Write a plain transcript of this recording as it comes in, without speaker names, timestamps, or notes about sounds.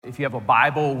If you have a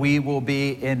Bible, we will be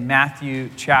in Matthew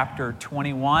chapter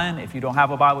 21. If you don't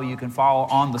have a Bible, you can follow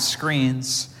on the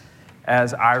screens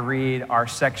as I read our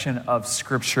section of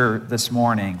Scripture this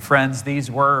morning. Friends,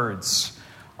 these words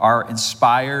are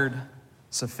inspired,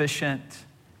 sufficient,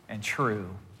 and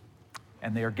true,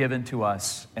 and they are given to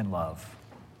us in love.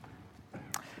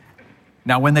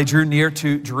 Now, when they drew near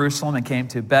to Jerusalem and came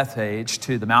to Bethphage,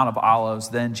 to the Mount of Olives,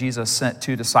 then Jesus sent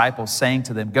two disciples, saying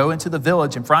to them, "Go into the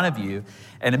village in front of you,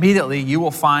 and immediately you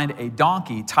will find a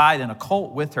donkey tied and a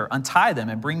colt with her. Untie them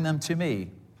and bring them to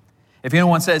me. If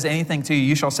anyone says anything to you,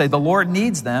 you shall say, 'The Lord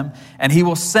needs them,' and he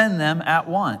will send them at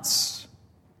once."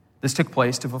 This took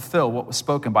place to fulfill what was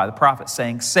spoken by the prophet,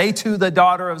 saying, "Say to the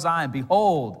daughter of Zion,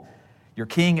 behold, your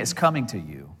king is coming to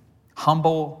you,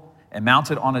 humble and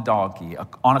mounted on a donkey,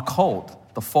 on a colt,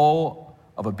 the foal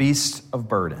of a beast of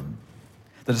burden."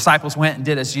 The disciples went and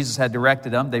did as Jesus had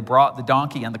directed them. They brought the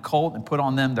donkey and the colt and put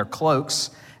on them their cloaks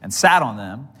and sat on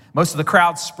them. Most of the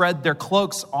crowd spread their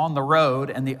cloaks on the road,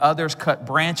 and the others cut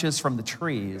branches from the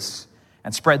trees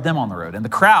and spread them on the road. And the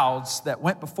crowds that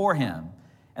went before him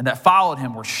and that followed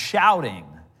him were shouting,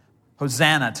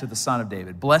 "Hosanna to the Son of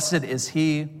David. Blessed is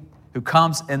he who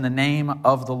comes in the name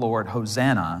of the Lord.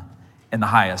 Hosanna in the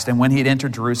highest." And when he had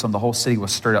entered Jerusalem, the whole city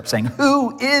was stirred up, saying,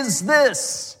 "Who is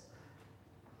this?"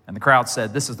 And the crowd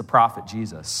said, "This is the prophet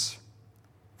Jesus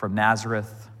from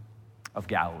Nazareth of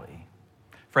Galilee."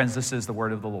 Friends, this is the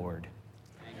word of the Lord.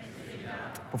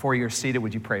 Before you're seated,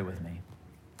 would you pray with me?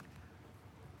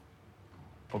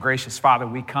 Well, gracious Father,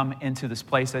 we come into this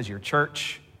place as your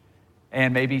church,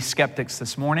 and maybe skeptics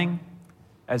this morning,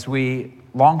 as we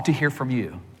long to hear from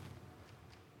you.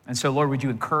 And so, Lord, would you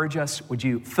encourage us? Would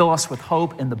you fill us with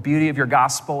hope in the beauty of your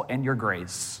gospel and your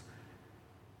grace?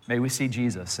 May we see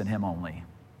Jesus and him only.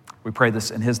 We pray this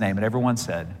in his name. And everyone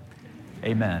said,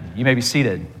 amen. You may be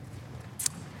seated.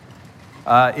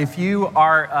 If you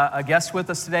are a guest with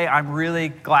us today, I'm really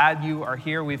glad you are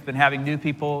here. We've been having new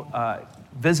people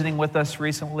visiting with us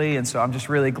recently, and so I'm just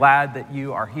really glad that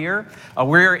you are here.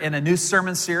 We're in a new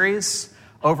sermon series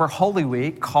over Holy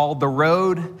Week called The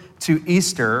Road to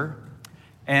Easter.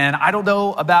 And I don't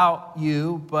know about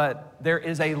you, but there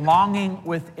is a longing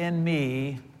within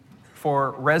me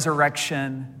for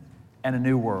resurrection and a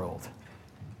new world.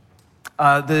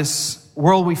 This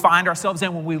world we find ourselves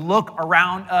in, when we look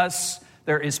around us,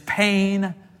 there is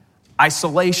pain,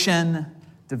 isolation,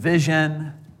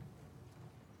 division.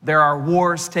 There are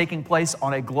wars taking place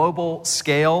on a global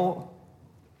scale.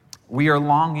 We are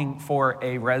longing for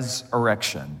a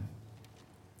resurrection.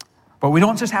 But we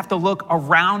don't just have to look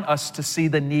around us to see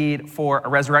the need for a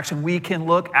resurrection. We can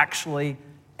look actually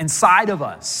inside of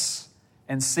us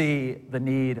and see the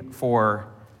need for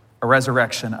a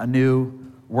resurrection, a new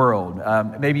world.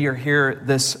 Maybe you're here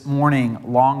this morning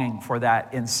longing for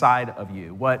that inside of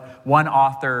you. What one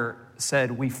author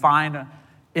said, we find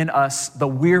in us the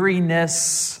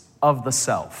weariness of the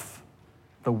self.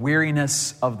 The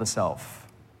weariness of the self.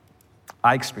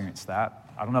 I experienced that.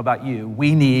 I don't know about you.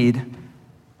 We need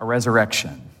a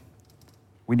resurrection.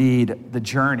 We need the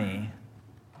journey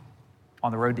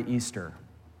on the road to Easter.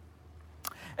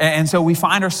 And so we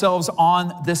find ourselves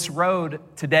on this road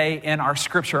today in our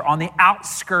scripture, on the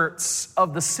outskirts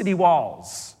of the city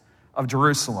walls of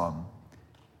Jerusalem,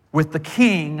 with the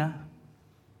King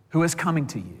who is coming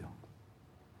to you.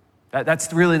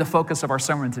 That's really the focus of our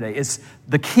sermon today, is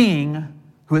the King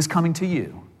who is coming to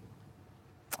you.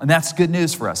 And that's good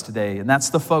news for us today, and that's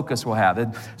the focus we'll have.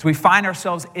 And so we find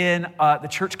ourselves in the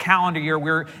church calendar year.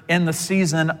 We're in the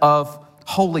season of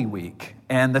Holy Week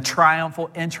and the triumphal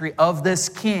entry of this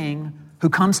King who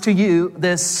comes to you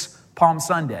this Palm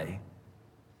Sunday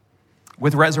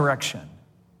with resurrection,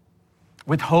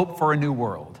 with hope for a new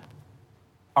world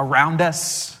around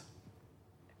us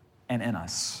and in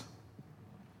us.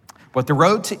 But the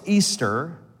road to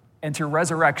Easter and to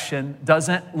resurrection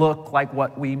doesn't look like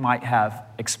what we might have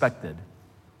expected.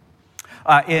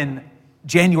 In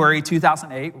January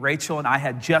 2008, Rachel and I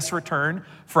had just returned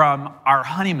from our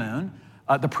honeymoon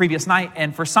the previous night,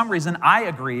 and for some reason, I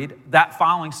agreed that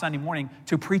following Sunday morning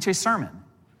to preach a sermon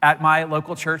at my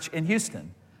local church in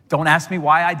Houston. Don't ask me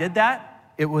why I did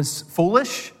that. It was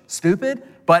foolish, stupid,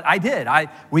 but I did.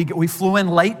 We flew in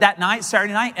late that night,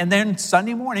 Saturday night, and then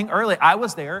Sunday morning early, I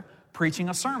was there preaching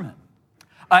a sermon.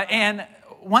 And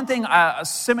one thing a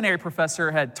seminary professor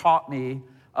had taught me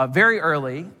very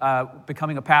early,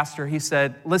 becoming a pastor, he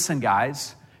said, "Listen,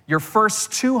 guys, your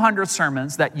first 200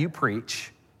 sermons that you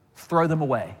preach, throw them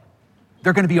away.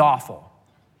 They're going to be awful.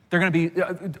 They're going to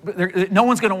be, no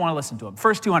one's going to want to listen to them.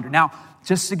 First 200. Now,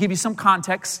 just to give you some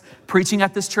context, preaching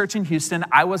at this church in Houston,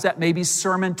 I was at maybe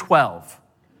sermon 12.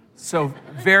 So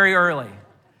very early.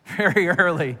 very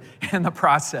early in the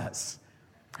process.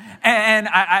 And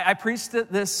I preached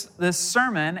this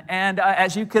sermon, and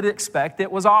as you could expect,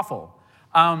 it was awful.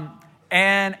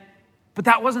 But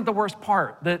that wasn't the worst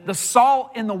part. The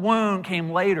salt in the wound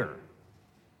came later.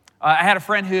 I had a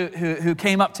friend who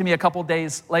came up to me a couple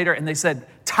days later, and they said,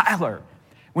 Tyler,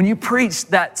 when you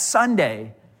preached that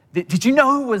Sunday, did you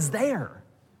know who was there?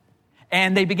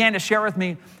 And they began to share with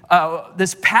me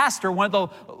this pastor, one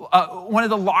of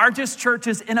the largest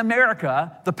churches in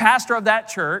America. The pastor of that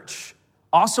church,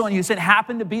 also in Houston,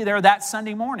 happened to be there that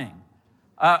Sunday morning.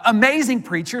 Amazing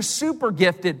preacher, super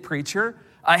gifted preacher.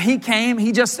 He came,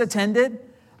 he just attended.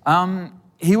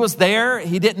 He was there.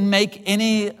 He didn't make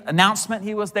any announcement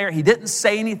he was there. He didn't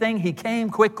say anything. He came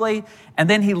quickly, and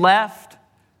then he left,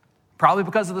 probably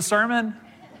because of the sermon.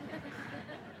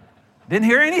 Didn't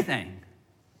hear anything.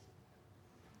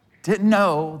 Didn't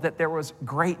know that there was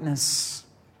greatness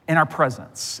in our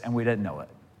presence, and we didn't know it.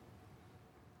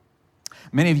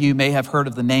 Many of you may have heard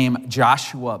of the name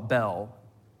Joshua Bell.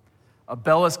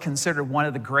 Bell is considered one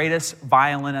of the greatest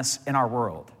violinists in our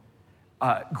world.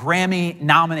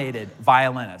 Grammy-nominated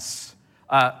violinist,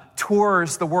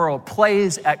 tours the world,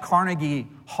 plays at Carnegie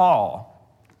Hall.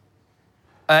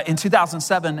 In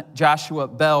 2007, Joshua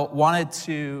Bell wanted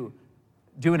to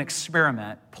do an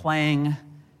experiment playing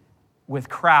with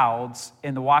crowds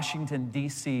in the Washington,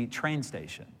 D.C. train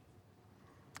station.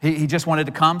 He just wanted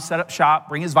to come, set up shop,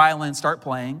 bring his violin, start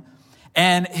playing.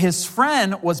 And his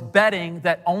friend was betting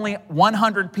that only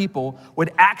 100 people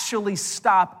would actually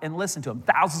stop and listen to him.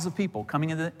 Thousands of people coming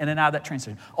in and out of that train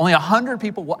station. Only 100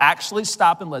 people will actually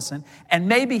stop and listen, and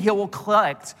maybe he will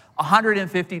collect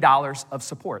 $150 of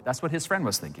support. That's what his friend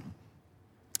was thinking.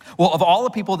 Well, of all the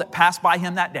people that passed by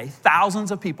him that day,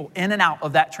 thousands of people in and out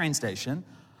of that train station,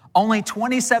 only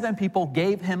 27 people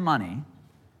gave him money,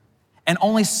 and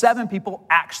only 7 people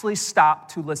actually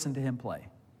stopped to listen to him play.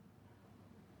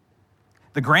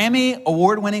 The Grammy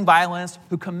award-winning violinist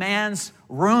who commands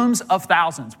rooms of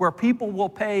thousands, where people will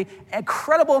pay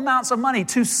incredible amounts of money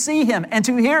to see him and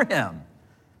to hear him.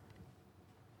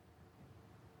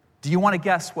 Do you want to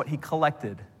guess what he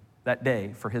collected that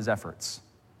day for his efforts?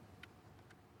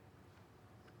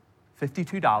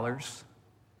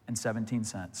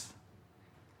 $52.17.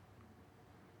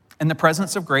 In the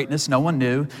presence of greatness, no one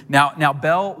knew. Now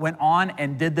Bell went on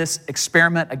and did this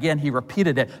experiment again. He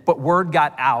repeated it, but word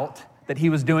got out that he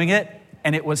was doing it,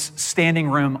 and it was standing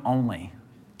room only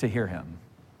to hear him.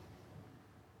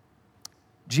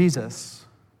 Jesus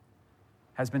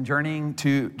has been journeying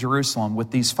to Jerusalem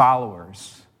with these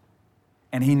followers,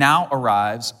 and he now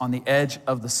arrives on the edge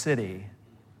of the city,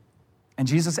 and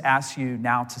Jesus asks you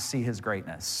now to see his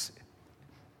greatness.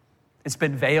 It's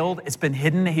been veiled, it's been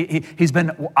hidden, he's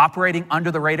been operating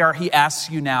under the radar. He asks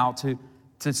you now to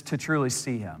truly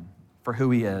see him for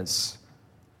who he is.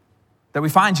 That we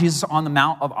find Jesus on the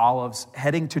Mount of Olives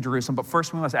heading to Jerusalem. But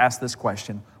first we must ask this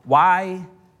question. Why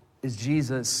is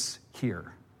Jesus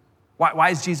here? Why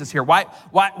is Jesus here? Why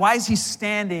is he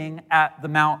standing at the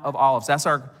Mount of Olives? That's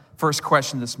our first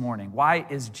question this morning. Why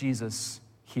is Jesus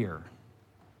here?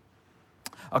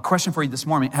 A question for you this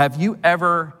morning. Have you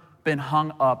ever been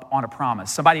hung up on a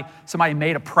promise? Somebody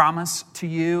made a promise to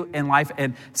you in life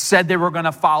and said they were going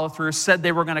to follow through, said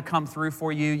they were going to come through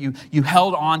for you. You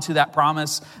held on to that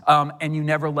promise and you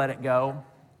never let it go.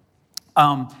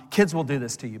 Kids will do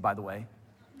this to you, by the way.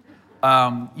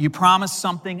 You promise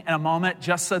something in a moment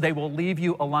just so they will leave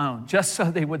you alone, just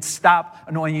so they would stop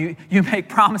annoying you. You make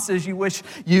promises you wish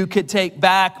you could take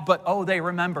back, but they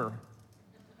remember.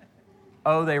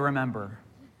 They remember.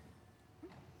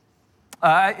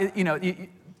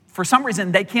 For some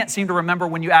reason, they can't seem to remember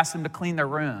when you ask them to clean their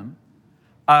room.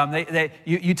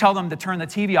 You tell them to turn the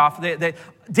TV off.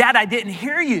 Dad, I didn't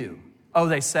hear you.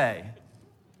 They say.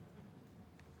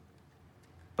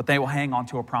 But they will hang on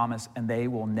to a promise and they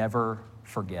will never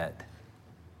forget.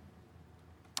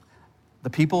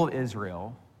 The people of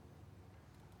Israel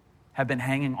have been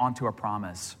hanging on to a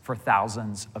promise for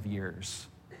thousands of years.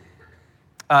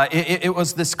 It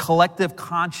was this collective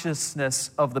consciousness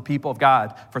of the people of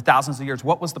God for thousands of years.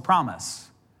 What was the promise?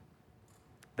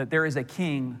 That there is a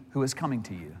king who is coming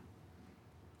to you.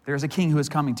 There is a king who is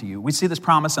coming to you. We see this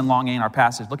promise and longing in our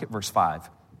passage. Look at verse 5.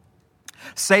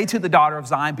 Say to the daughter of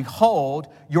Zion, behold,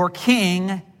 your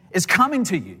king is coming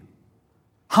to you,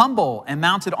 humble and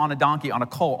mounted on a donkey, on a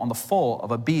colt, on the foal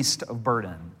of a beast of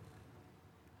burden.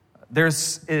 There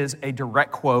is a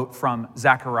direct quote from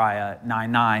Zechariah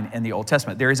 9:9 in the Old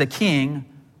Testament. There is a king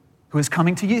who is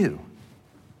coming to you.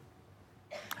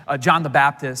 John the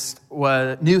Baptist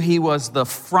knew he was the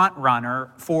front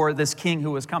runner for this king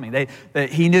who was coming.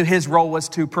 He knew his role was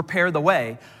to prepare the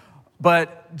way.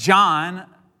 But John,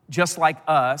 just like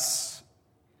us,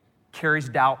 carries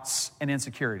doubts and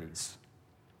insecurities.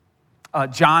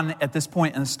 John, at this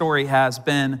point in the story, has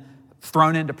been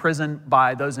thrown into prison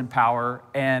by those in power,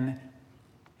 and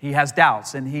he has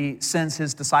doubts, and he sends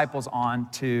his disciples on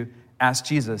to ask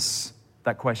Jesus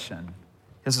that question.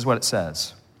 This is what it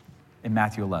says in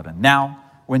Matthew 11. Now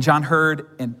John heard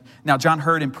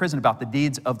in prison about the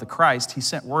deeds of the Christ, he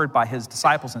sent word by his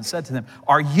disciples and said to them,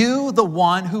 "Are you the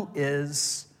one who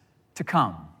is to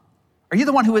come? Are you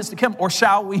the one who is to come, or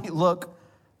shall we look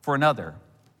for another?"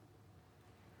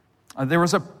 There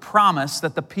was a promise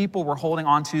that the people were holding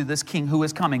on to this king who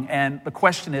is coming. And the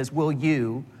question is, will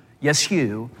you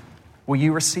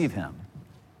receive him?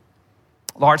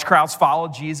 Large crowds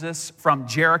followed Jesus from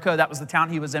Jericho. That was the town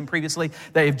he was in previously.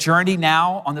 They've journeyed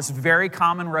now on this very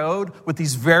common road with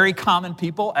these very common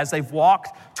people as they've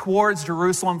walked towards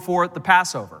Jerusalem for the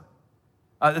Passover.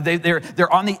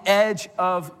 They're on the edge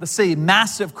of the city.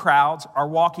 Massive crowds are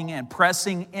walking in,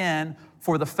 pressing in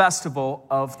for the festival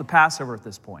of the Passover at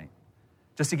this point.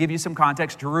 Just to give you some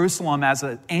context, Jerusalem as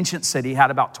an ancient city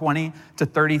had about 20 to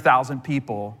 30,000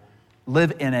 people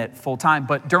live in it full time.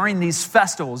 But during these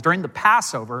festivals, during the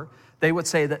Passover, they would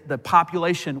say that the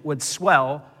population would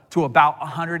swell to about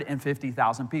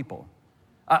 150,000 people.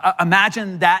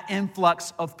 Imagine that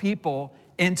influx of people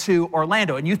into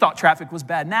Orlando. And you thought traffic was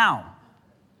bad. Now,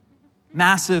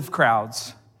 massive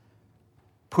crowds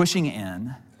pushing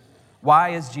in. Why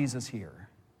is Jesus here?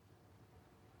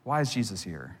 Why is Jesus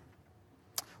here?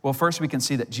 Well, first we can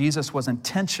see that Jesus was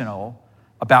intentional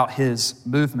about his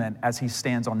movement as he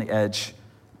stands on the edge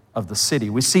of the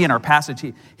city. We see in our passage,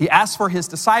 he asked for his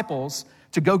disciples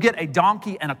to go get a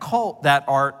donkey and a colt that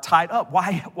are tied up.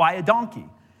 Why a donkey?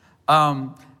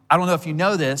 I don't know if you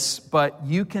know this, but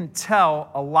you can tell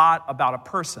a lot about a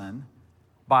person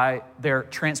by their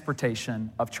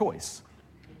transportation of choice.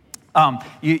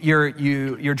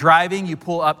 You're driving, you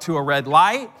pull up to a red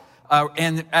light,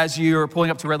 and as you're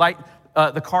pulling up to a red light,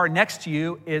 the car next to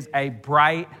you is a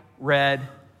bright red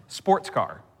sports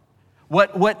car.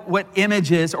 What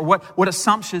images or what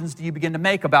assumptions do you begin to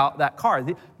make about that car?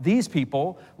 These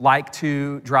people like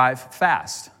to drive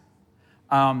fast.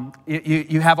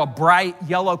 You have a bright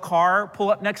yellow car pull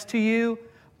up next to you.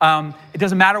 It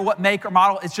doesn't matter what make or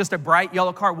model, it's just a bright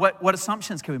yellow car. What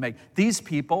assumptions can we make? These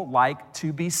people like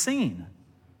to be seen.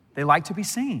 They like to be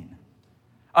seen.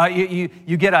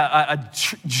 You get a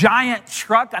giant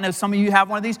truck. I know some of you have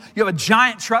one of these. You have a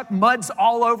giant truck, mud's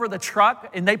all over the truck,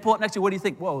 and they pull up next to you. What do you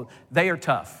think? Whoa, they are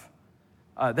tough.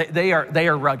 They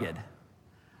are rugged.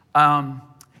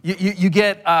 You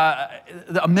get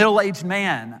a middle-aged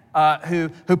man who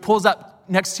pulls up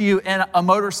next to you in a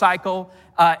motorcycle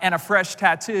and a fresh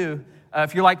tattoo.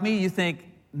 If you're like me, you think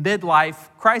midlife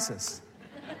crisis.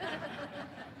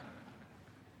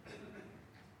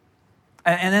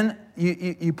 And then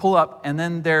you pull up, and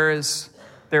then there is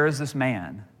this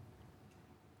man,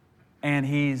 and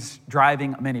he's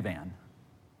driving a minivan.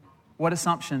 What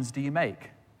assumptions do you make?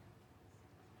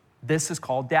 This is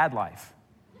called dad life.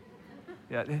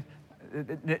 Yeah,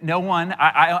 no one.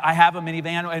 I have a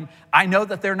minivan, and I know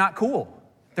that they're not cool.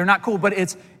 They're not cool, but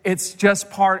it's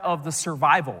just part of the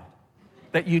survival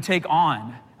that you take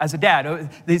on as a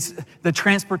dad, the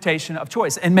transportation of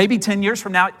choice. And maybe 10 years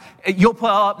from now, you'll pull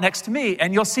up next to me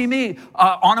and you'll see me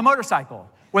on a motorcycle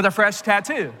with a fresh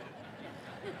tattoo.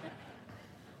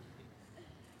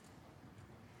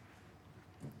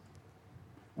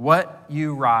 What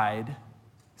you ride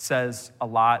says a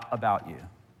lot about you.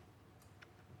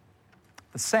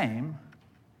 The same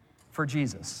for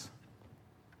Jesus.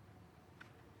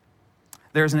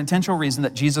 There's an intentional reason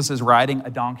that Jesus is riding a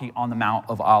donkey on the Mount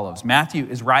of Olives. Matthew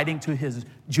is writing to his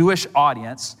Jewish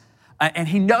audience, and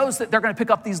he knows that they're going to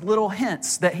pick up these little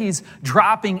hints that he's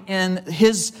dropping in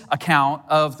his account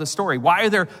of the story. Why are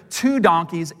there two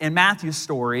donkeys in Matthew's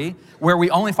story where we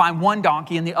only find one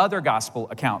donkey in the other gospel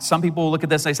accounts? Some people will look at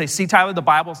this and they say, see, Tyler, the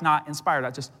Bible's not inspired.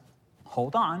 I just,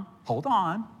 hold on.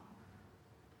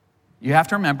 You have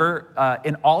to remember,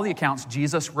 in all the accounts,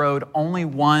 Jesus rode only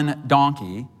one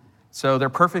donkey. So there are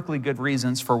perfectly good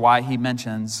reasons for why he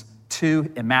mentions two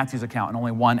in Matthew's account and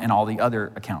only one in all the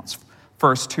other accounts.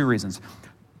 First, two reasons.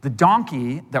 The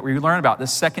donkey that we learn about,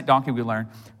 this second donkey we learn,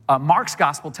 Mark's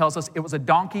gospel tells us it was a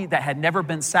donkey that had never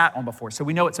been sat on before. So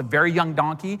we know it's a very young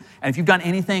donkey. And if you've done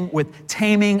anything with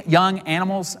taming young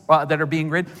animals that are being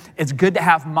ridden, it's good to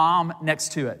have mom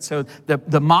next to it. So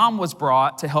the mom was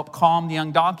brought to help calm the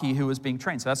young donkey who was being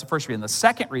trained. So that's the first reason. The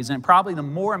second reason, and probably the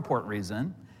more important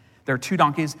reason, there are two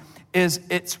donkeys, is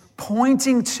it's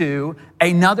pointing to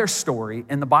another story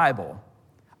in the Bible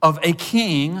of a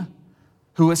king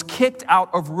who was kicked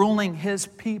out of ruling his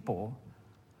people,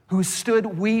 who stood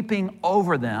weeping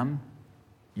over them,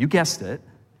 you guessed it,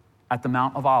 at the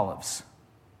Mount of Olives.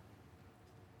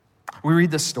 We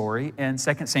read this story in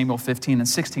 2 Samuel 15 and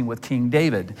 16 with King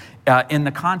David. In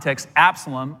the context,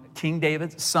 Absalom, King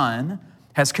David's son,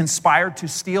 has conspired to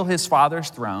steal his father's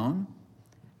throne.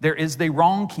 There is the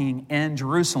wrong king in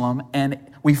Jerusalem, and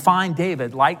we find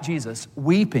David, like Jesus,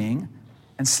 weeping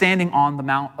and standing on the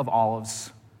Mount of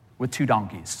Olives with 2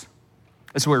 donkeys.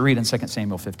 That's what we read in 2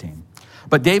 Samuel 15.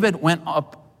 But David went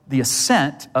up the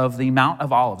ascent of the Mount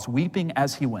of Olives, weeping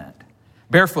as he went,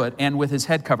 barefoot and with his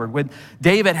head covered. When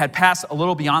David had passed a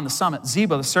little beyond the summit,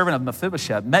 Ziba, the servant of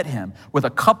Mephibosheth, met him with a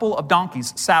couple of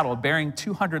donkeys saddled, bearing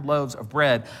 200 loaves of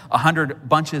bread, 100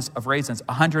 bunches of raisins,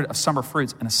 100 of summer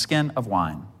fruits, and a skin of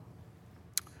wine.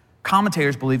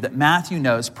 Commentators believe that Matthew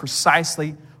knows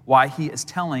precisely why he is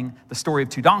telling the story of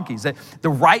 2 donkeys, that the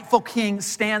rightful king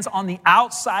stands on the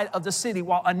outside of the city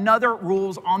while another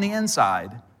rules on the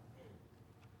inside.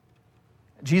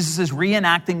 Jesus is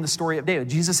reenacting the story of David.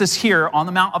 Jesus is here on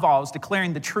the Mount of Olives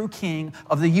declaring the true king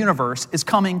of the universe is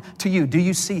coming to you. Do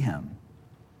you see him?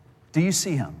 Do you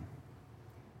see him?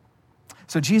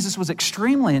 So Jesus was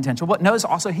extremely intentional, but notice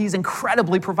also he's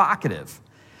incredibly provocative.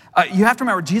 You have to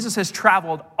remember, Jesus has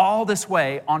traveled all this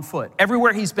way on foot.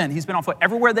 Everywhere he's been on foot.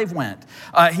 Everywhere they've went,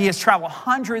 he has traveled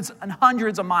hundreds and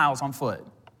hundreds of miles on foot.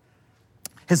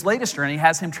 His latest journey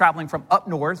has him traveling from up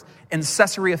north in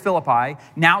Caesarea Philippi,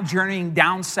 now journeying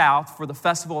down south for the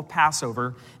festival of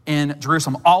Passover in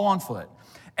Jerusalem, all on foot.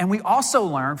 And we also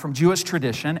learn from Jewish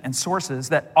tradition and sources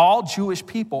that all Jewish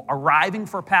people arriving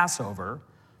for Passover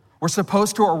were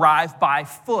supposed to arrive by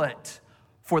foot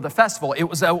for the festival. It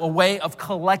was a way of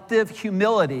collective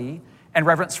humility and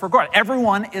reverence for God.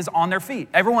 Everyone is on their feet.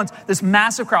 This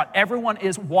massive crowd, everyone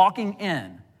is walking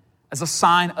in as a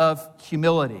sign of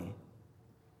humility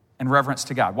and reverence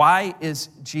to God. Why is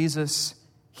Jesus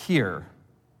here?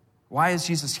 Why is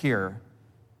Jesus here?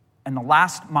 And the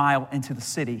last mile into the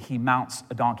city, he mounts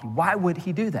a donkey. Why would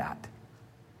he do that?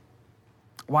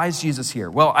 Why is Jesus here?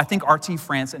 Well, I think R.T.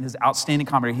 France, in his outstanding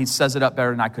commentary, he says it up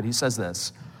better than I could. He says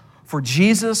this: for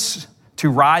Jesus to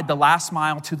ride the last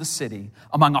mile to the city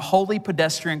among a wholly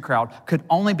pedestrian crowd could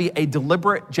only be a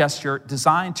deliberate gesture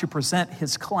designed to present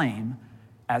his claim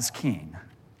as king.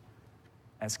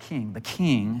 As king. The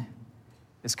king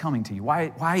is coming to you.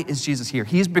 Why is Jesus here?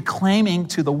 He's proclaiming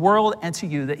to the world and to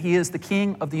you that he is the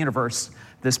king of the universe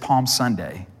this Palm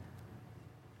Sunday.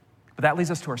 But that leads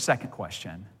us to our second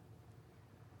question.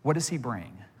 What does he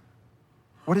bring?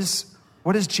 What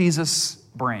does Jesus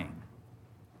bring?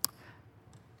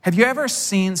 Have you ever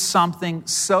seen something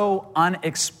so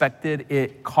unexpected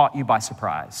it caught you by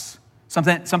surprise?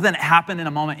 Something that happened in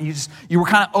a moment, and you were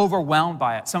kind of overwhelmed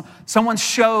by it. Someone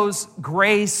shows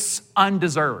grace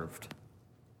undeserved.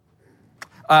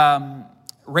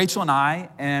 Rachel and I,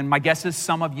 and my guess is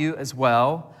some of you as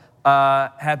well,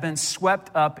 have been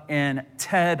swept up in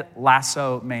Ted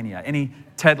Lasso mania. Any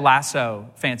Ted Lasso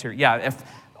fans here? Yeah, if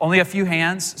only a few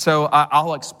hands. So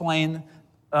I'll explain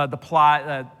the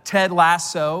plot. Ted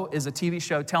Lasso is a TV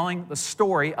show telling the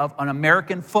story of an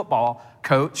American football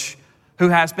coach who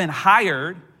has been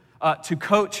hired to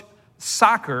coach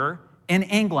soccer in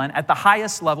England at the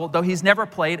highest level, though he's never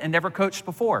played and never coached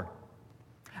before.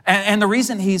 And the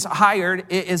reason he's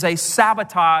hired is a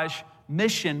sabotage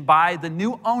mission by the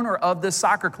new owner of this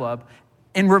soccer club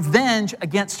in revenge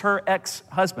against her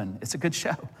ex-husband. It's a good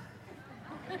show.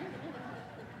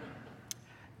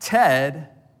 Ted,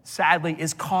 sadly,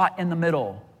 is caught in the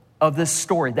middle of this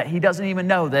story that he doesn't even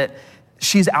know that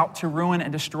she's out to ruin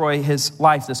and destroy his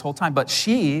life this whole time. But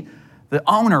she, the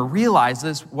owner,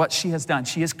 realizes what she has done.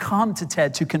 She has come to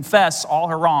Ted to confess all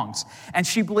her wrongs. And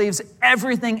she believes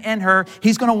everything in her.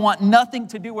 He's going to want nothing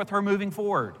to do with her moving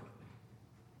forward.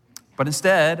 But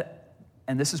instead,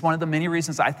 and this is one of the many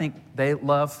reasons I think we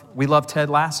love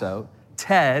Ted Lasso,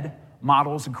 Ted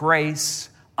models grace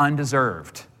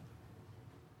undeserved.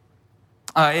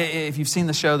 If you've seen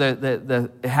the show,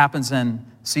 that it happens in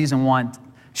season 1.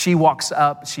 She walks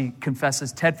up, she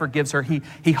confesses, Ted forgives her.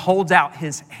 He holds out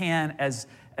his hand as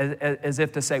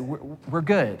if to say, we're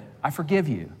good, I forgive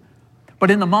you. But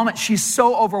in the moment, she's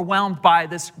so overwhelmed by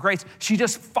this grace, she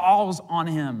just falls on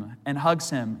him and hugs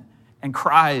him and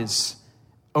cries,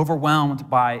 overwhelmed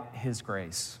by his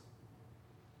grace.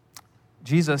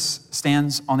 Jesus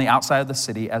stands on the outside of the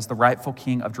city as the rightful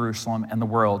king of Jerusalem and the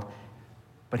world,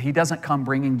 but he doesn't come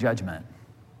bringing judgment.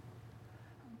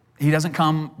 He doesn't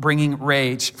come bringing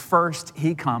rage. First,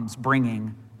 he comes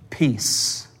bringing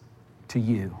peace to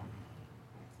you.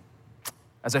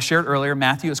 As I shared earlier,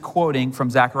 Matthew is quoting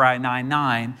from Zechariah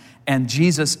 9:9, and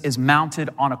Jesus is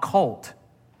mounted on a colt.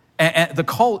 And the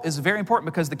colt is very important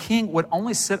because the king would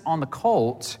only sit on the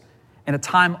colt in a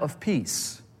time of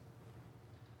peace.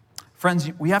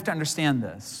 Friends, we have to understand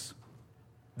this.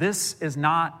 This is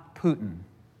not Putin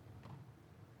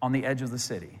on the edge of the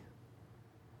city.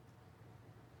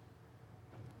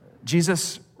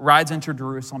 Jesus rides into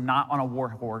Jerusalem not on a war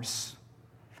horse.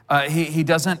 He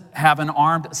doesn't have an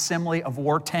armed assembly of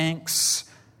war tanks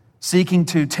seeking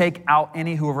to take out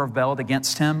any who have rebelled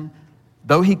against him.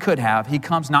 Though he could have, he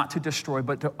comes not to destroy,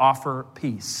 but to offer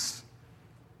peace.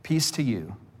 Peace to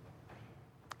you.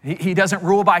 He doesn't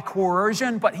rule by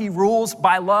coercion, but he rules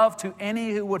by love to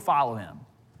any who would follow him.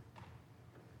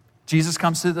 Jesus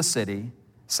comes to the city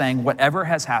saying, whatever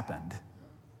has happened,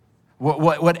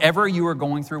 whatever you are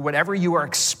going through, whatever you are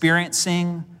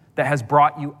experiencing that has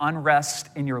brought you unrest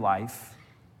in your life,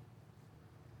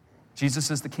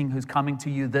 Jesus is the King who's coming to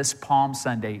you this Palm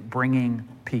Sunday, bringing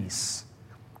peace.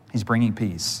 He's bringing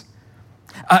peace.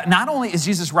 Not only is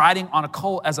Jesus riding on a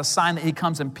colt as a sign that he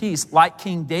comes in peace, like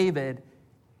King David,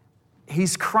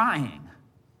 he's crying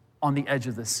on the edge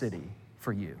of the city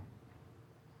for you.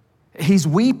 He's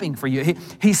weeping for you.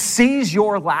 He sees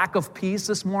your lack of peace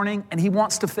this morning, and he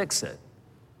wants to fix it.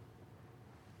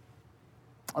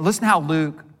 Listen to how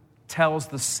Luke tells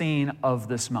the scene of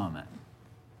this moment.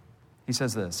 He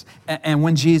says this, and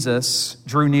when Jesus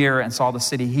drew near and saw the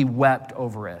city, he wept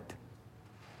over it,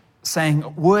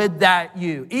 saying, would that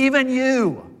you, even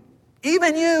you,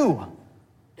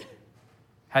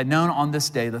 had known on this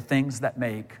day the things that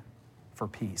make for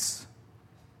peace.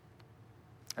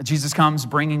 Jesus comes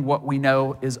bringing what we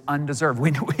know is undeserved.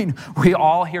 We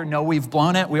all here know we've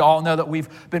blown it. We all know that we've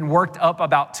been worked up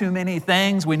about too many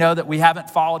things. We know that we haven't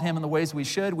followed him in the ways we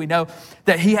should. We know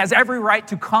that he has every right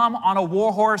to come on a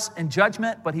war horse in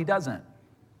judgment, but he doesn't.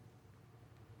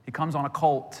 He comes on a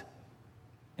colt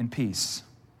in peace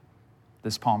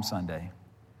this Palm Sunday.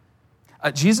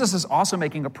 Jesus is also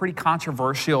making a pretty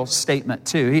controversial statement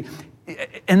too.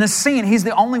 In this scene, he's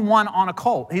the only one on a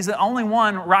colt. He's the only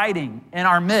one riding in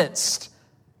our midst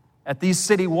at these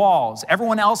city walls.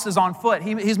 Everyone else is on foot.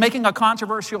 He's making a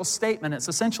controversial statement. It's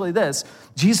essentially this.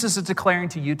 Jesus is declaring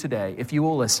to you today, if you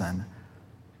will listen,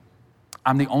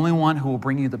 I'm the only one who will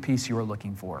bring you the peace you are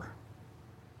looking for.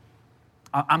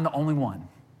 I'm the only one.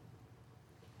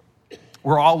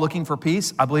 We're all looking for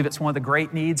peace. I believe it's one of the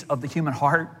great needs of the human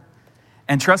heart.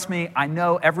 And trust me, I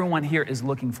know everyone here is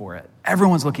looking for it.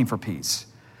 Everyone's looking for peace.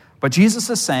 But Jesus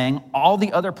is saying all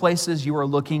the other places you are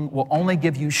looking will only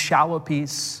give you shallow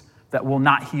peace that will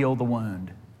not heal the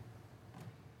wound.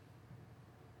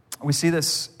 We see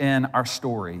this in our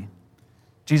story.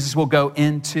 Jesus will go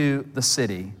into the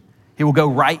city. He will go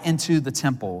right into the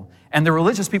temple. And the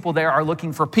religious people there are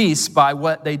looking for peace by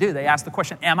what they do. They ask the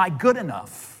question, am I good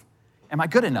enough? Am I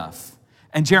good enough?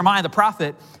 And Jeremiah the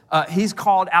prophet, he's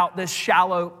called out this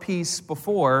shallow peace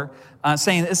before,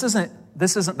 saying this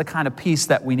isn't the kind of peace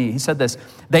that we need. He said this,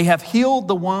 they have healed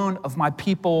the wound of my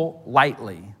people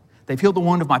lightly. They've healed the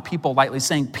wound of my people lightly,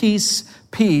 saying peace,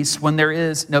 peace, when there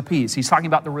is no peace. He's talking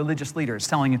about the religious leaders,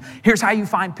 telling you, here's how you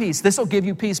find peace. This will give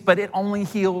you peace, but it only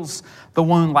heals the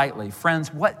wound lightly.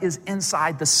 Friends, what is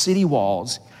inside the city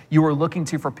walls you are looking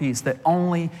to for peace that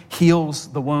only heals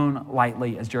the wound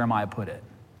lightly, as Jeremiah put it?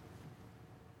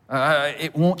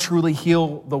 It won't truly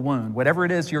heal the wound. Whatever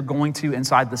it is you're going to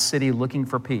inside the city looking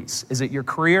for peace. Is it your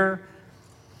career?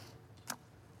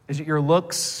 Is it your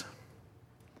looks?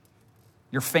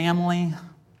 Your family?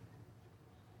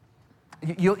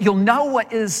 You'll know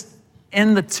what is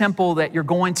in the temple that you're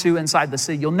going to inside the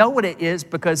city. You'll know what it is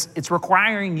because it's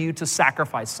requiring you to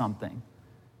sacrifice something.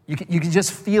 You can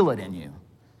just feel it in you.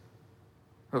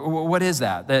 What is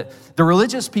that? The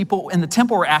religious people in the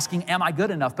temple were asking, am I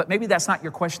good enough? But maybe that's not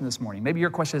your question this morning. Maybe your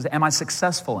question is, am I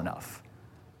successful enough?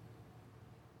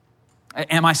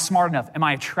 Am I smart enough? Am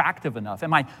I attractive enough?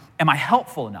 Am I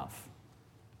helpful enough?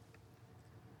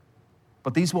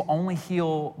 But these will only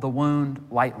heal the wound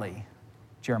lightly,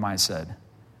 Jeremiah said.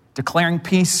 Declaring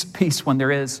peace, peace when there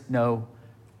is no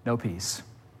peace.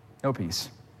 No peace.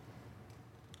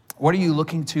 What are you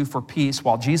looking to for peace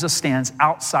while Jesus stands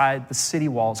outside the city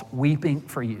walls weeping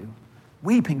for you?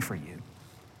 Weeping for you.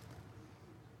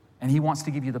 And he wants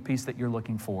to give you the peace that you're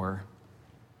looking for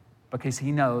because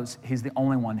he knows he's the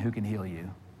only one who can heal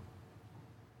you.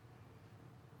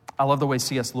 I love the way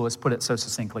C.S. Lewis put it so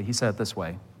succinctly. He said it this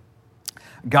way.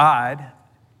 God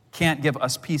can't give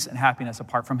us peace and happiness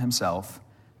apart from himself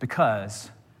because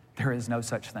there is no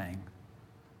such thing.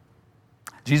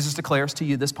 Jesus declares to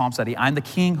you this Palm Sunday, I'm the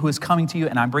King who is coming to you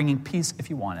and I'm bringing peace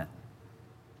if you want it.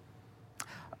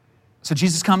 So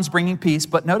Jesus comes bringing peace,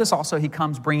 but notice also he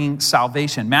comes bringing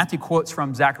salvation. Matthew quotes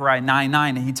from Zechariah 9:9,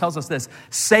 and he tells us this: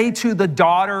 say to the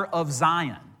daughter of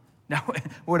Zion. Now,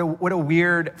 what a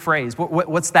weird phrase.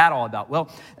 What's that all about? Well,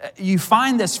 you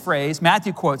find this phrase,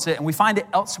 Matthew quotes it, and we find it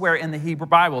elsewhere in the Hebrew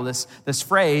Bible, this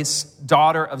phrase,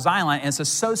 daughter of Zion, and it's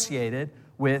associated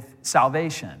with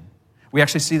salvation. We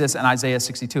actually see this in Isaiah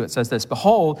 62. It says this: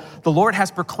 behold, the Lord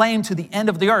has proclaimed to the end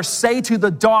of the earth, say to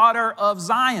the daughter of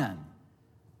Zion,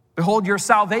 behold, your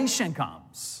salvation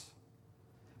comes.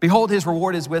 Behold, his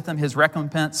reward is with him, his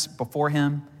recompense before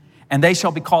him. And they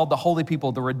shall be called the holy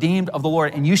people, the redeemed of the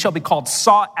Lord. And you shall be called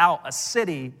sought out, a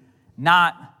city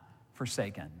not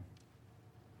forsaken.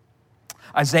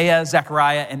 Isaiah,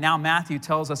 Zechariah, and now Matthew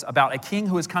tells us about a king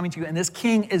who is coming to you. And this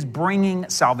king is bringing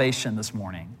salvation this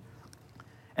morning.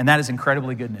 And that is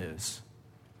incredibly good news.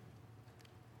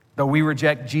 Though we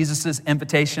reject Jesus'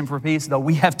 invitation for peace, though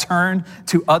we have turned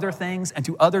to other things and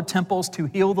to other temples to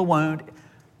heal the wound,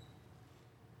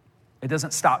 it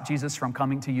doesn't stop Jesus from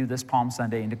coming to you this Palm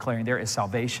Sunday and declaring there is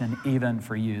salvation even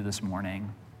for you this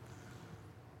morning.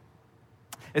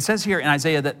 It says here in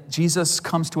Isaiah that Jesus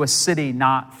comes to a city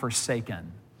not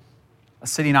forsaken. A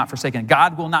city not forsaken.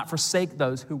 God will not forsake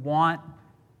those who want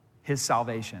his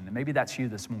salvation. And maybe that's you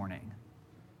this morning.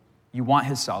 You want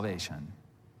his salvation.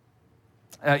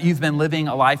 You've been living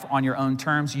a life on your own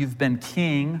terms. You've been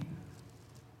king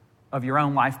of your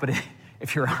own life, but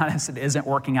if you're honest, it isn't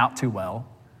working out too well.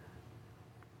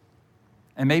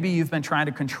 And maybe you've been trying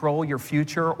to control your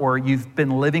future, or you've been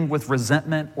living with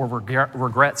resentment or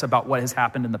regrets about what has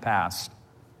happened in the past.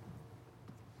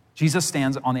 Jesus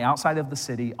stands on the outside of the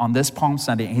city on this Palm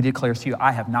Sunday, and he declares to you,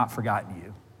 I have not forgotten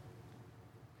you.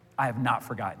 I have not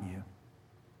forgotten you.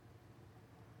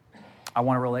 I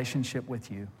want a relationship with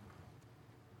you.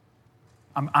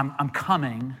 I'm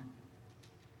coming,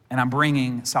 and I'm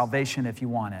bringing salvation if you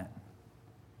want it.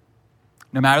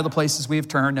 No matter the places we have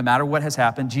turned, no matter what has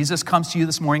happened, Jesus comes to you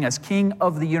this morning as King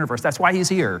of the universe. That's why he's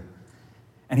here.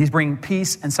 And he's bringing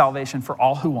peace and salvation for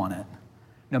all who want it,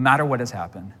 no matter what has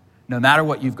happened, no matter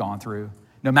what you've gone through,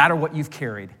 no matter what you've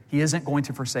carried. He isn't going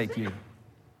to forsake you,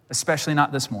 especially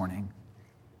not this morning.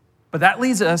 But that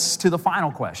leads us to the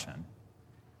final question.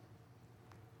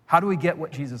 How do we get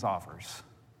what Jesus offers?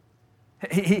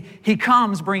 He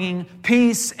comes bringing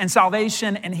peace and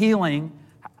salvation and healing.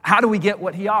 How do we get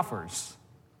what he offers?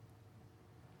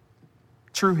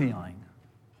 True healing.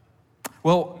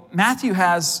 Well, Matthew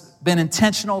has been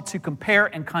intentional to compare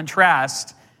and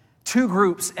contrast two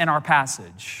groups in our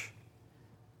passage.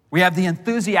 We have the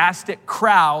enthusiastic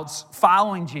crowds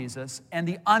following Jesus and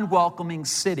the unwelcoming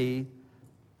city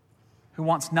who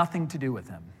wants nothing to do with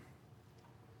him.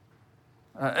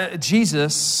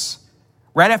 Jesus,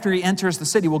 right after he enters the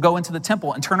city, will go into the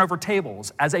temple and turn over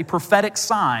tables as a prophetic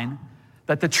sign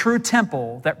that the true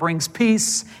temple that brings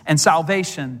peace and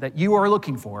salvation that you are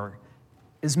looking for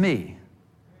is me.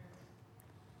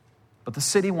 But the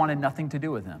city wanted nothing to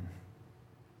do with him.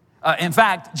 In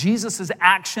fact, Jesus'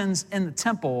 actions in the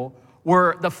temple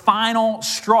were the final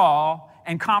straw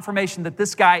and confirmation that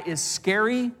this guy is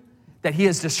scary, that he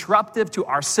is disruptive to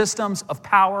our systems of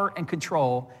power and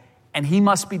control, and he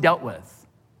must be dealt with.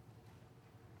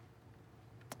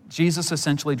 Jesus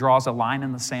essentially draws a line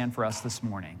in the sand for us this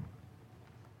morning.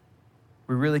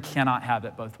 We really cannot have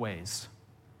it both ways.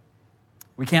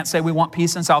 We can't say we want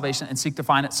peace and salvation and seek to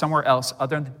find it somewhere else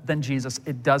other than Jesus.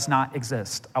 It does not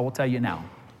exist. I will tell you now,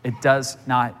 it does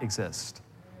not exist.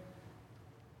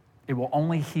 It will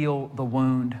only heal the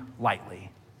wound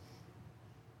lightly.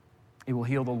 It will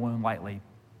heal the wound lightly.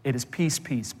 It is peace,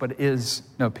 peace, but it is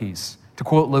no peace. To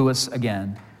quote Lewis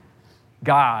again,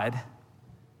 God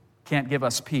can't give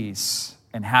us peace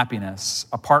and happiness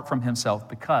apart from himself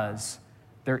because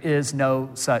there is no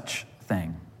such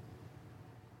thing.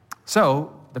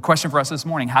 So the question for us this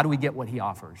morning, how do we get what he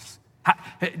offers?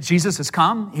 Jesus has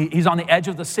come. He's on the edge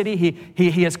of the city.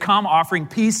 He has come offering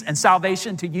peace and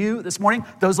salvation to you this morning.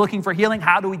 Those looking for healing,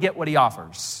 how do we get what he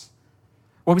offers?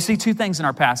 Well, we see two things in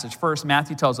our passage. First,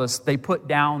 Matthew tells us they put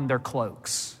down their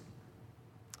cloaks.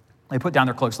 They put down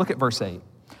their cloaks. Look at verse 8.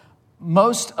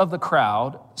 Most of the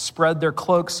crowd spread their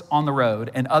cloaks on the road,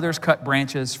 and others cut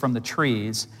branches from the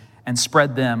trees and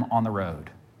spread them on the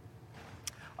road.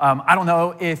 I don't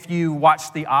know if you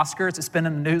watched the Oscars. It's been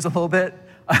in the news a little bit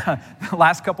the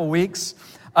last couple weeks.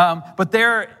 But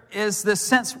there is this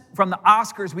sense from the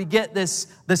Oscars, we get this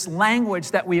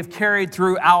language that we have carried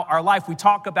throughout our life. We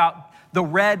talk about the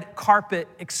red carpet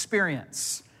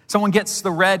experience. Someone gets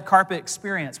the red carpet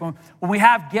experience. When we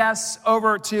have guests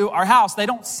over to our house, they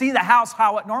don't see the house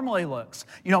how it normally looks.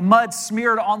 Mud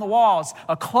smeared on the walls,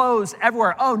 clothes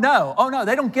everywhere. Oh no,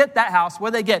 they don't get that house. What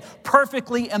do they get?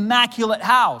 Perfectly immaculate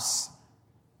house.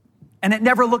 And it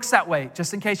never looks that way,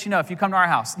 just in case if you come to our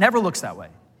house. Never looks that way.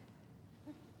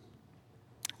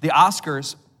 The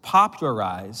Oscars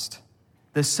popularized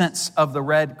the sense of the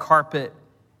red carpet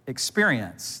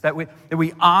experience, that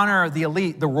we honor the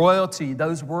elite, the royalty,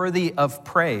 those worthy of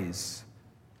praise.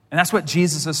 And that's what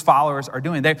Jesus' followers are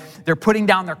doing. They're putting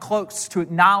down their cloaks to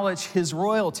acknowledge his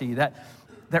royalty, that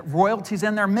royalty's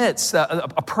in their midst.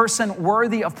 A person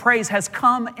worthy of praise has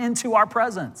come into our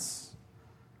presence.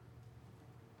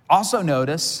 Also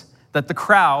notice that the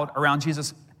crowd around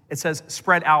Jesus, it says,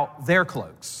 spread out their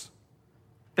cloaks.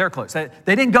 Their cloaks. They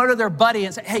didn't go to their buddy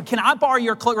and say, hey, can I borrow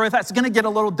your cloak? Or if that's going to get a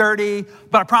little dirty,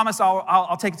 but I promise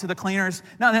I'll take it to the cleaners.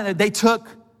 No, they took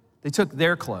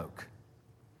their cloak.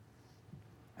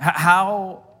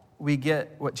 How we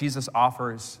get what Jesus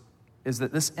offers is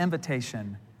that this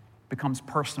invitation becomes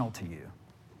personal to you.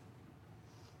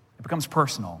 It becomes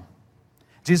personal.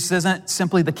 Jesus isn't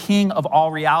simply the king of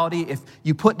all reality. If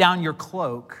you put down your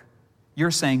cloak, you're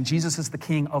saying Jesus is the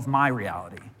king of my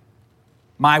reality,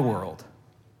 my world.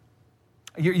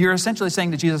 You're essentially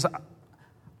saying to Jesus,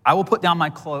 I will put down my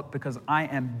cloak because I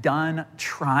am done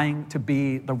trying to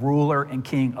be the ruler and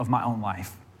king of my own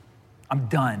life. I'm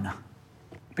done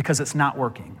because it's not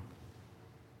working.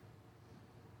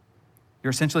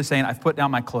 You're essentially saying, I've put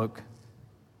down my cloak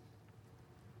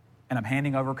and I'm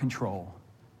handing over control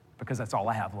because that's all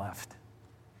I have left.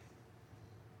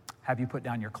 Have you put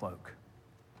down your cloak?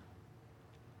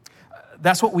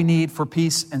 That's what we need for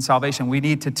peace and salvation. We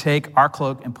need to take our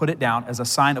cloak and put it down as a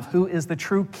sign of who is the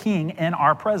true king in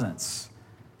our presence.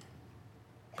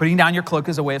 Putting down your cloak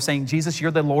is a way of saying, Jesus, you're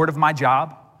the Lord of my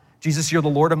job. Jesus, you're the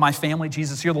Lord of my family.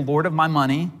 Jesus, you're the Lord of my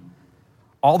money.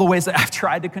 All the ways that I've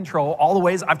tried to control, all the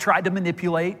ways I've tried to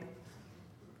manipulate.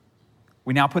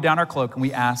 We now put down our cloak and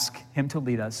we ask him to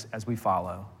lead us as we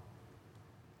follow.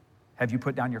 Have you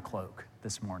put down your cloak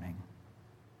this morning?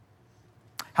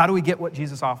 How do we get what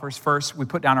Jesus offers? First, we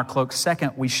put down our cloak.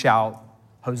 Second, we shout,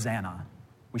 Hosanna.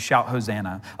 We shout,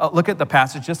 Hosanna. Look at the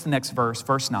passage, just the next verse,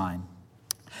 verse 9.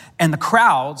 And the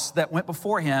crowds that went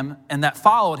before him and that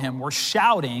followed him were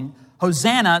shouting,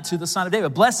 Hosanna to the Son of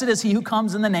David. Blessed is he who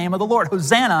comes in the name of the Lord.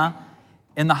 Hosanna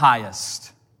in the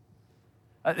highest.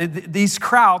 These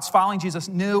crowds following Jesus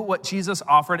knew what Jesus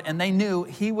offered, and they knew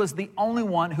he was the only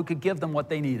one who could give them what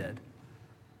they needed.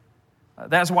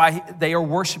 That's why they are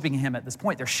worshiping him at this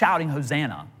point. They're shouting,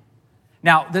 Hosanna.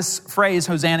 Now, this phrase,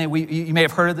 Hosanna, you may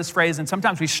have heard of this phrase, and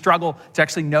sometimes we struggle to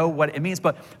actually know what it means,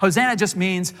 but Hosanna just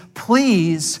means,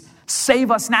 please save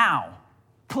us now.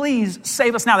 Please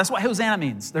save us now. That's what Hosanna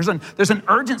means. There's an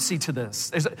urgency to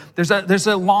this. There's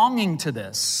a longing to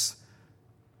this.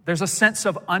 There's a sense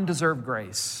of undeserved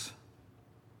grace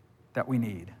that we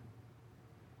need.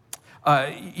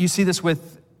 You see this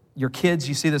with your kids,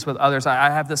 you see this with others. I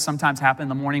have this sometimes happen in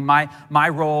the morning. My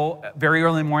role, very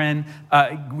early in the morning,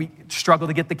 we struggle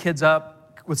to get the kids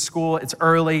up with school. It's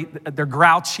early, they're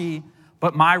grouchy,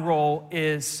 but my role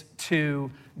is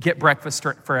to get breakfast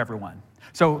for everyone.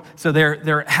 So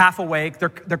they're half awake. They're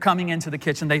coming into the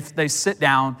kitchen. They sit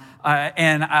down,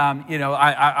 and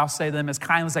I'll say to them as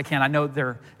kindly as I can. I know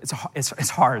it's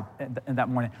hard in that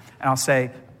morning, and I'll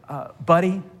say,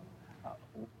 buddy,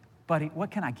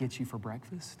 what can I get you for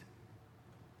breakfast?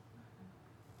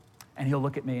 And he'll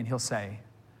look at me and he'll say,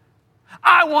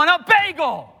 I want a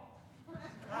bagel.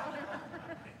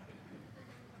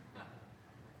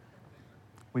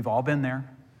 We've all been there.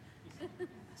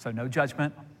 So no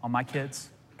judgment on my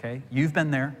kids, okay? You've been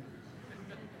there.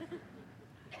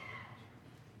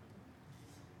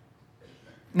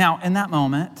 Now, in that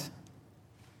moment,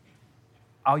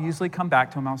 I'll usually come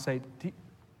back to him. I'll say, do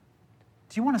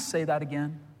you want to say that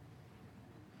again?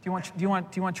 Do you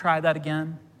want to try that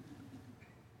again?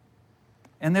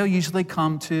 And they'll usually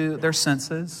come to their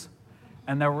senses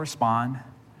and they'll respond,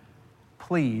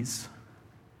 please,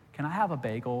 can I have a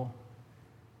bagel?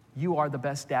 You are the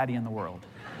best daddy in the world.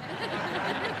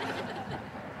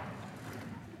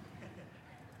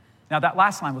 Now, that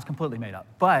last line was completely made up,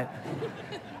 but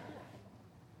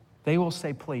they will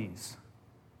say please.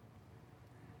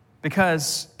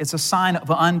 Because it's a sign of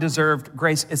undeserved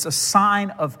grace. It's a sign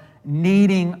of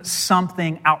needing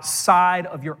something outside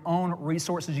of your own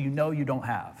resources you know you don't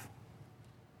have.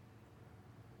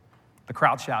 The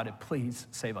crowd shouted, please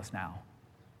save us now.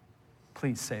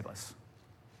 Please save us.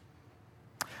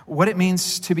 What it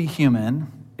means to be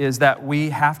human is that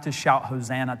we have to shout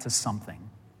Hosanna to something.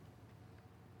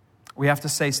 We have to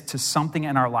say to something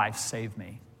in our life, save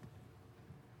me.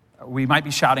 We might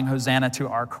be shouting Hosanna to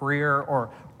our career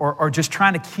or just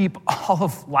trying to keep all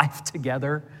of life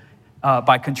together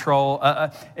by control.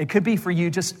 It could be for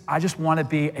you, I just want to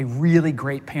be a really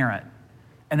great parent.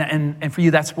 And for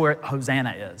you, that's where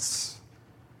Hosanna is.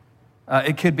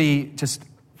 It could be just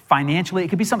financially. It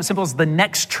could be something simple as the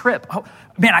next trip. Oh,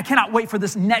 man, I cannot wait for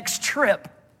this next trip.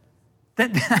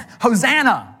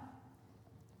 Hosanna.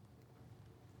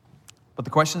 But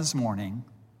the question this morning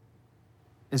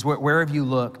is where have you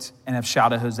looked and have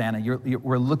shouted Hosanna?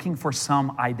 We're looking for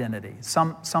some identity,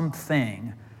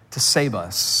 something to save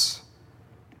us.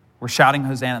 We're shouting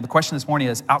Hosanna. The question this morning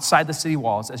is, outside the city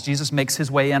walls, as Jesus makes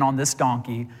his way in on this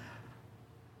donkey,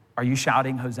 are you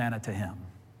shouting Hosanna to him?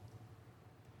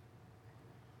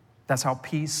 That's how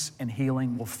peace and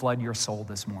healing will flood your soul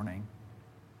this morning.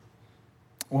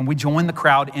 When we join the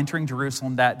crowd entering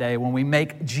Jerusalem that day, when we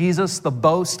make Jesus the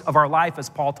boast of our life, as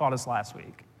Paul taught us last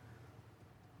week,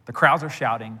 the crowds are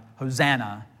shouting,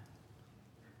 Hosanna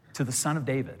to the Son of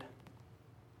David.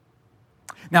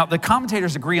 Now, the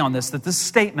commentators agree on this, that this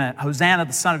statement, Hosanna,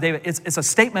 the Son of David, it's a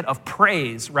statement of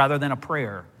praise rather than a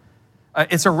prayer.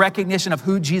 It's a recognition of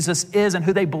who Jesus is and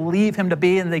who they believe him to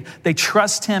be, and they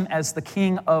trust him as the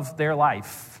king of their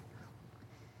life.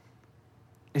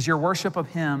 Is your worship of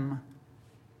him,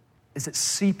 is it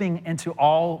seeping into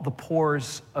all the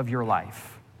pores of your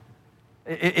life?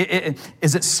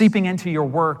 Is it seeping into your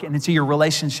work and into your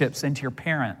relationships, into your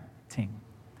parenting?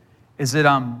 Is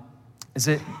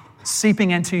it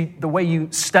seeping into the way you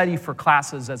study for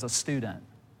classes as a student?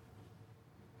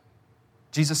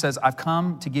 Jesus says, I've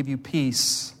come to give you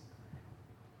peace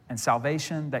and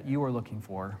salvation that you are looking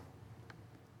for.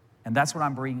 And that's what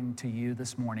I'm bringing to you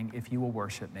this morning if you will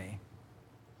worship me.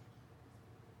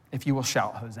 If you will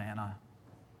shout Hosanna.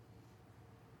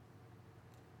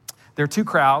 There are two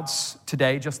crowds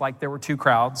today, just like there were two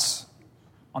crowds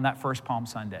on that first Palm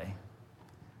Sunday.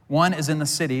 One is in the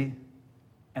city,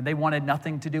 and they wanted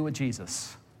nothing to do with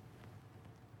Jesus.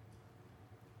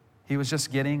 He was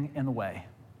just getting in the way.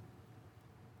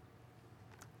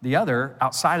 The other,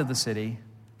 outside of the city,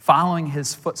 following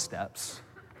his footsteps,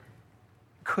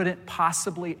 couldn't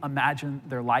possibly imagine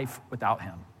their life without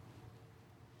him.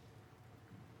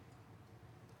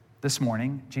 This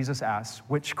morning, Jesus asks,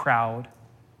 which crowd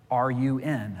are you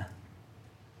in?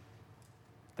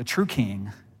 The true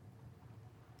king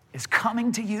is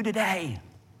coming to you today.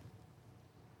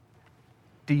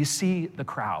 Do you see the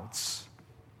crowds?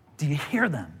 Do you hear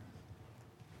them?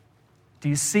 Do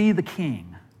you see the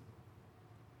king?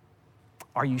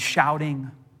 Are you shouting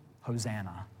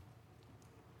Hosanna?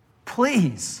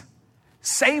 Please,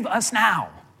 save us now.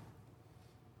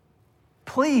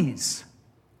 Please,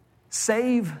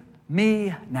 save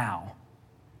me now.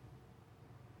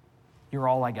 You're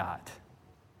all I got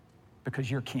because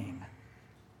you're king.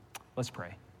 Let's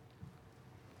pray.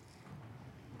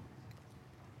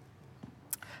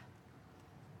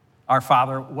 Our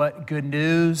Father, what good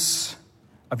news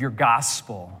of your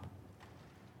gospel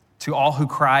to all who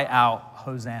cry out,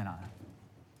 Hosanna.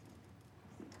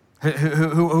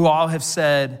 Who all have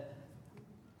said,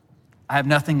 I have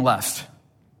nothing left,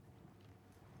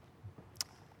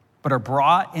 but are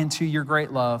brought into your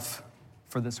great love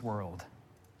for this world.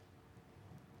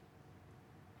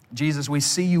 Jesus, we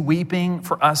see you weeping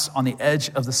for us on the edge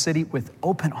of the city with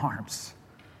open arms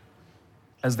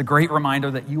as the great reminder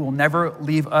that you will never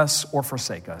leave us or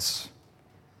forsake us.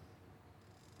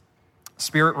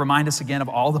 Spirit, remind us again of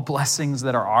all the blessings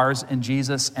that are ours in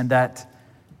Jesus and that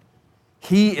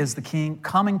he is the King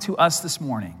coming to us this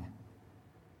morning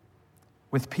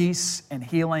with peace and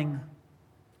healing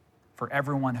for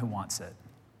everyone who wants it.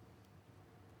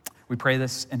 We pray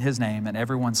this in his name, and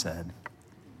everyone said,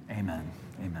 amen.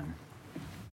 Amen.